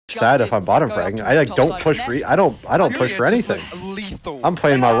sad if I'm bottom fragging. I like don't push for I don't push for anything. I'm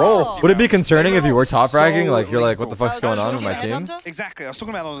playing my role. Would it be concerning if you were top fragging? Like you're like, what the fuck's going on with my team? Exactly. I was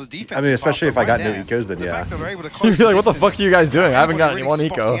talking about on the defense. I mean, especially if I got no ecos, then yeah. You'd be like, what the fuck are you guys doing? I haven't gotten any one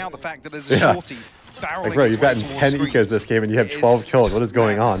eco. Yeah. Like, bro, you've gotten 10 ecos this game and you have 12 kills. What is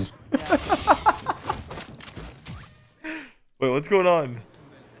going on? Wait, what's going on?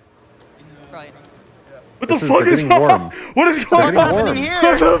 Right. What the fuck is going on? What is going on here?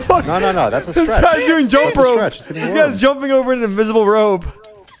 What the fuck? No, that's a stretch. This guy's doing jump rope. This guy's jumping over an invisible rope.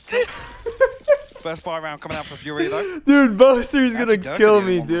 First buy round coming out for Fury though. Dude, Boaster's gonna kill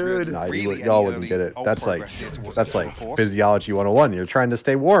me, dude. Nah, y'all wouldn't get it. That's like physiology 101. You're trying to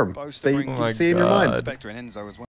stay warm. Stay in your mind.